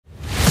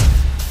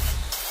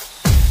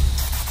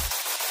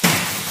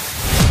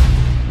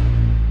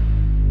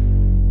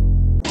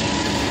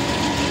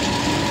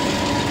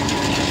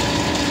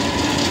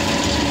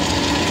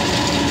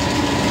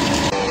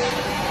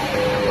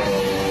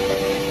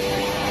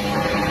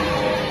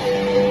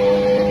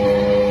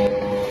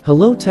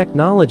Hello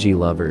technology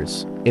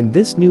lovers, in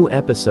this new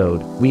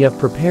episode, we have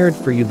prepared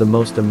for you the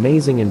most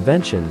amazing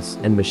inventions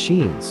and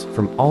machines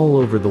from all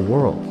over the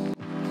world.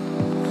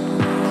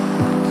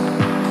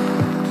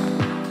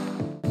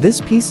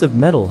 This piece of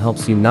metal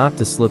helps you not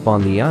to slip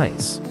on the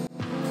ice.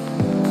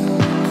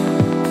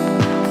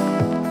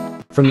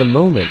 From the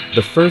moment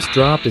the first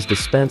drop is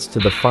dispensed to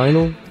the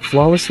final,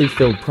 flawlessly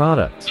filled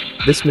product,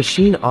 this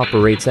machine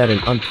operates at an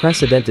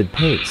unprecedented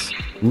pace,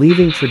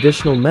 leaving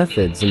traditional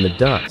methods in the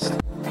dust.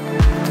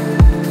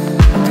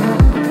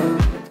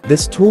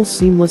 This tool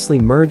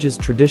seamlessly merges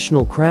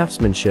traditional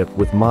craftsmanship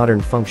with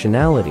modern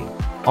functionality,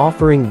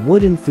 offering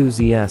wood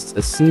enthusiasts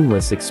a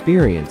seamless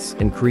experience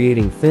in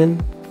creating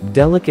thin,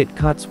 delicate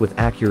cuts with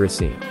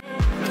accuracy.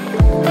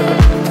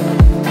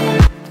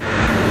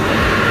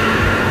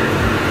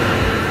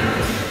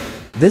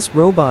 This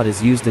robot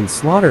is used in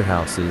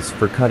slaughterhouses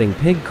for cutting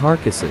pig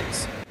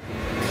carcasses.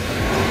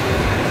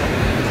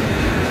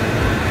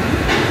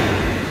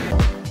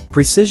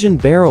 Precision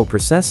Barrel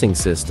Processing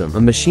System, a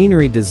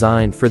machinery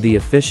designed for the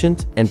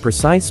efficient and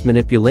precise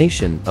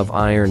manipulation of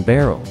iron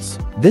barrels.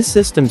 This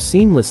system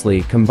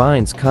seamlessly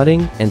combines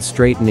cutting and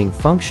straightening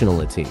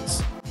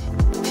functionalities.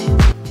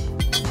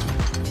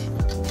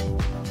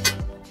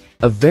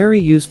 A very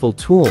useful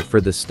tool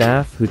for the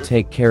staff who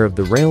take care of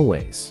the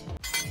railways.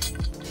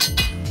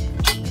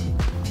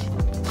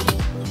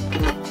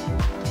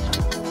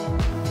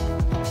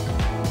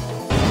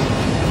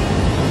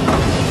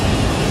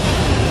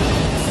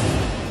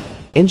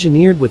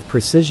 Engineered with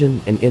precision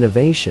and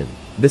innovation,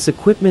 this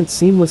equipment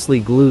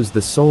seamlessly glues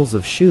the soles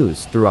of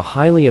shoes through a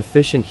highly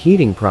efficient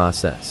heating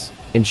process,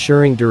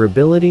 ensuring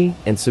durability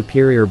and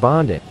superior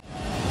bonding.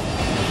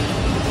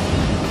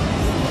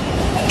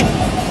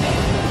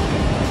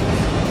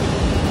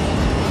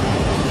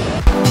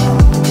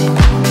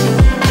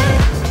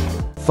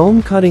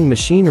 Foam cutting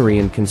machinery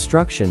in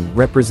construction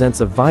represents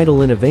a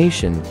vital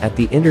innovation at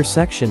the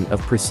intersection of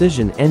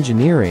precision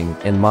engineering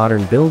and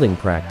modern building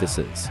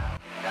practices.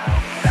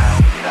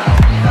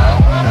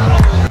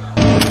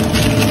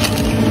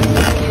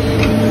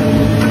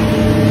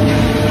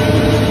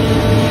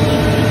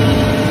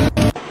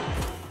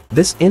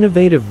 This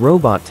innovative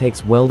robot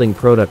takes welding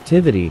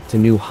productivity to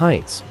new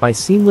heights by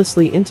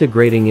seamlessly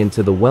integrating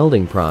into the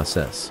welding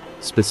process,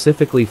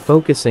 specifically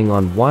focusing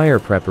on wire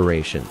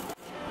preparation.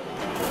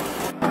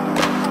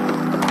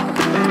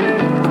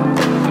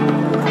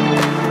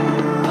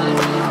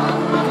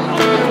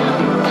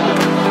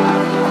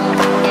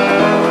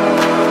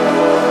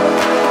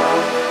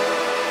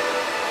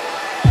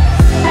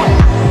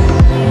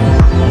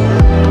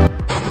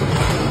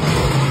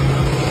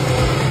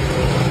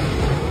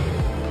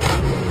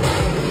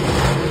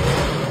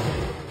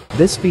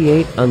 This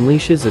V8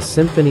 unleashes a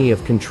symphony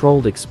of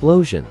controlled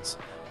explosions,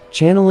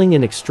 channeling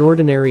an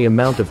extraordinary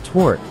amount of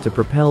torque to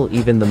propel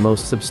even the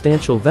most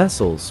substantial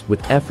vessels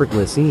with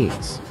effortless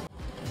ease.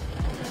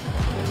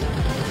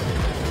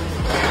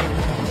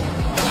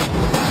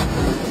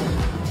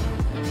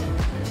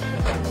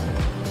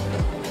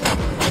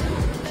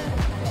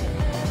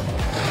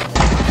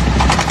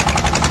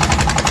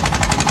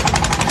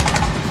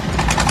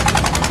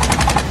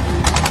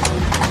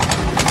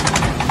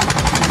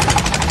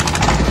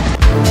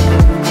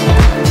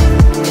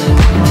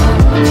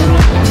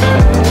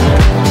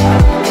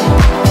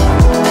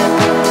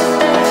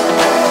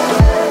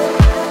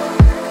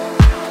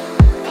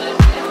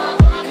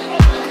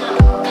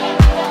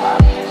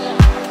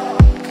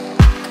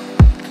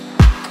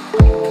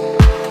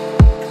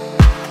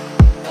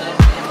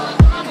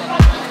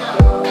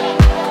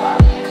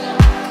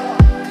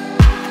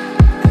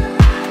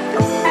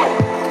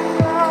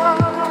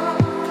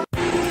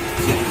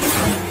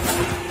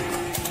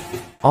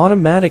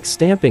 Automatic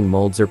stamping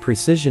molds are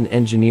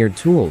precision-engineered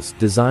tools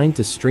designed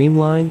to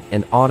streamline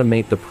and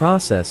automate the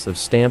process of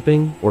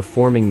stamping or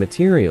forming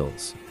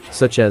materials,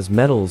 such as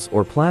metals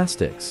or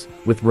plastics,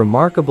 with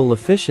remarkable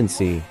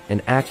efficiency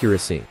and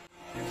accuracy.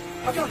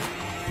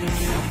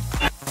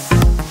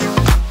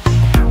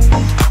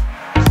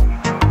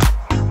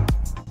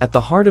 At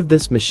the heart of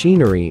this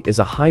machinery is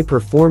a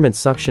high-performance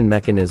suction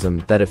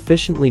mechanism that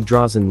efficiently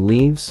draws in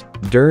leaves,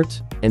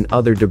 dirt, and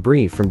other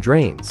debris from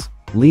drains,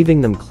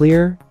 leaving them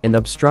clear and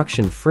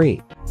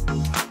obstruction-free.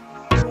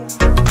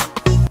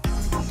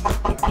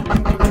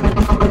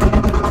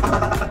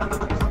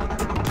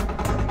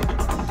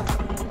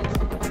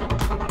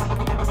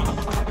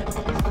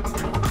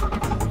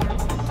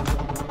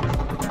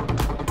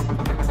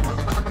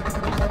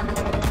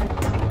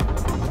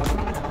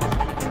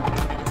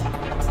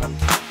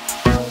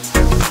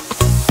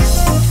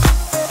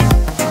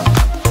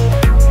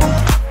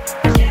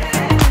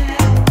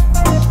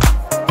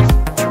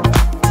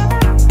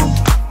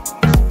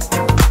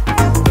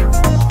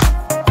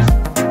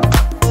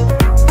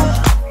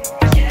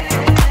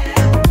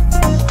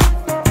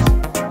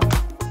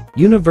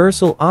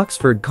 Universal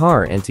Oxford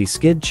Car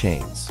Anti-Skid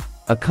Chains,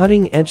 a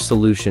cutting-edge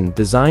solution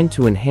designed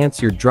to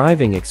enhance your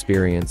driving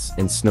experience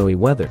in snowy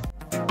weather.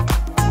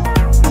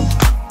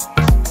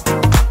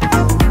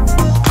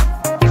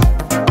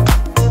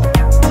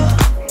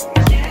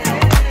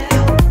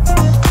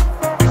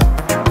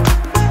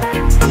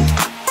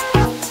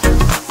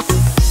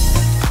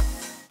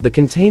 The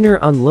container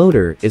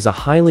unloader is a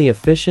highly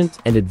efficient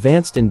and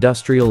advanced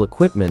industrial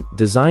equipment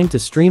designed to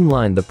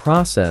streamline the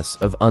process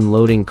of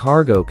unloading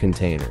cargo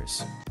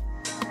containers.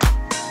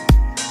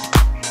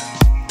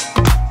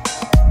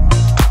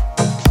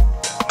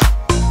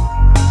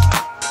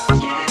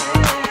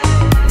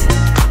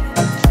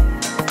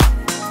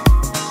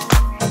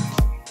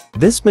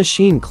 This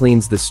machine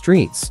cleans the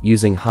streets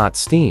using hot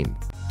steam.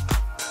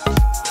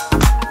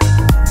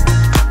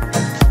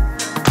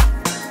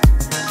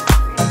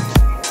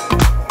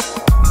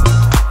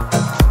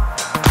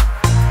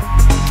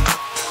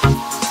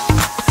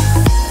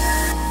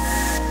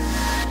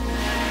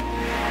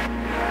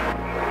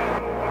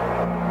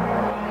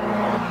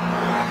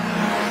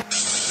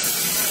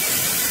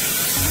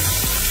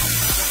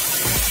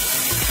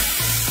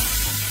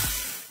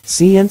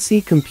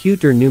 CNC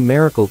computer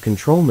numerical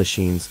control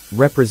machines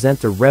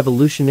represent a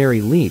revolutionary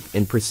leap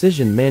in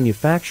precision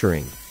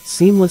manufacturing,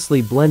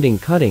 seamlessly blending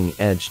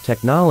cutting-edge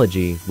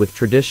technology with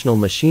traditional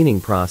machining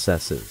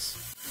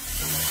processes.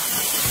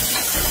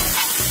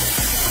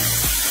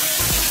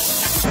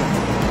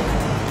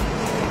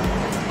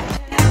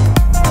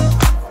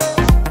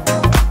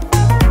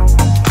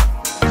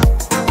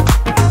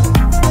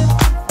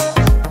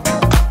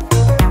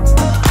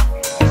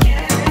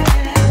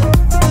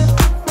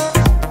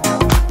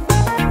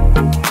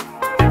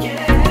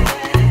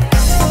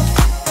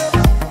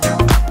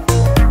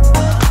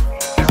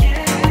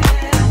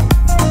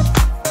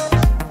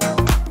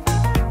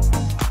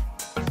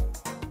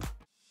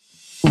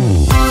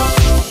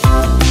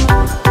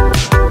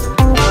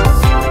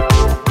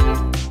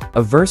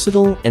 A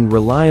versatile and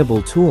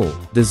reliable tool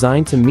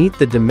designed to meet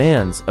the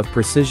demands of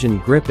precision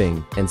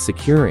gripping and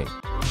securing.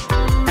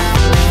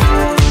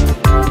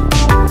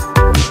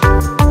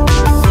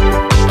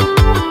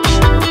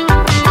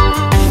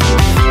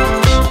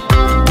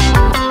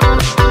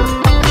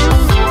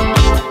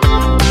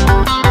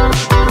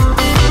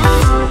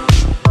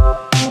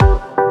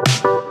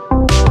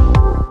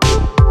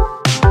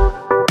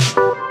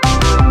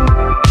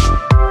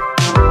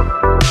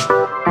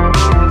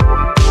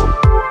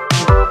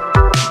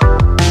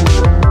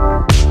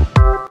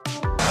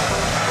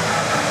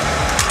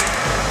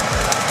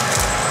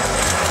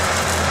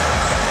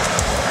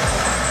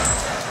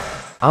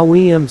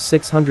 OEM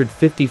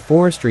 650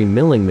 forestry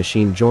milling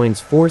machine joins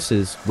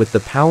forces with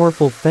the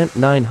powerful Fendt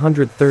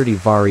 930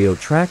 Vario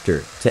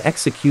tractor to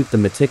execute the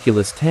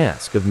meticulous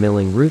task of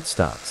milling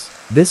rootstocks.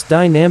 This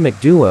dynamic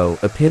duo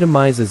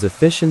epitomizes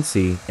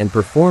efficiency and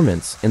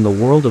performance in the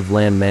world of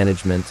land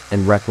management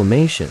and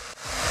reclamation.